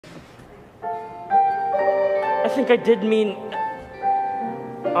I think I did mean...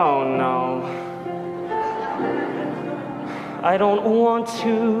 Oh no. I don't want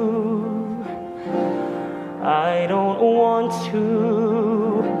to. I don't want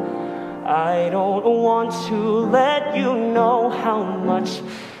to. I don't want to let you know how much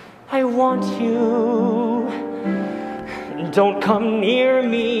I want you. Don't come near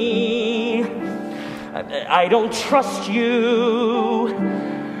me. I don't trust you.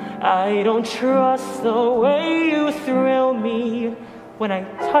 I don't trust the way you thrill me when I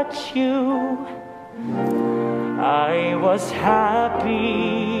touch you. I was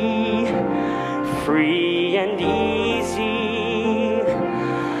happy, free and easy.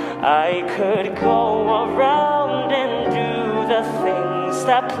 I could go around and do the things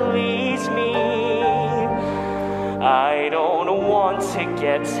that please me. I don't want to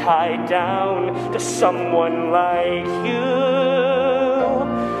get tied down to someone like you.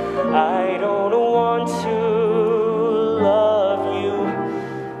 I don't want to love you,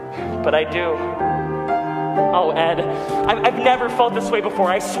 but I do. Oh, Ed, I've never felt this way before,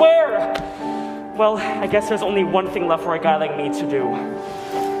 I swear! Well, I guess there's only one thing left for a guy like me to do.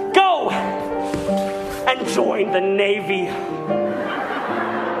 Go! And join the Navy.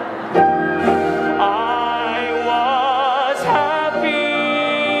 I was happy,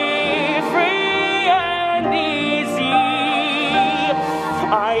 free and easy.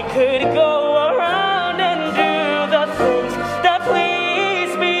 I could go around and do the things that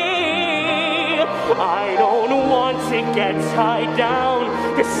please me. I don't want to get tied down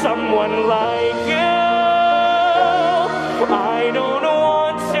to someone like you. I don't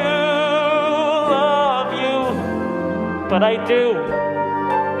want to love you, but I do.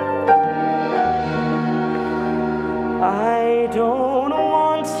 I don't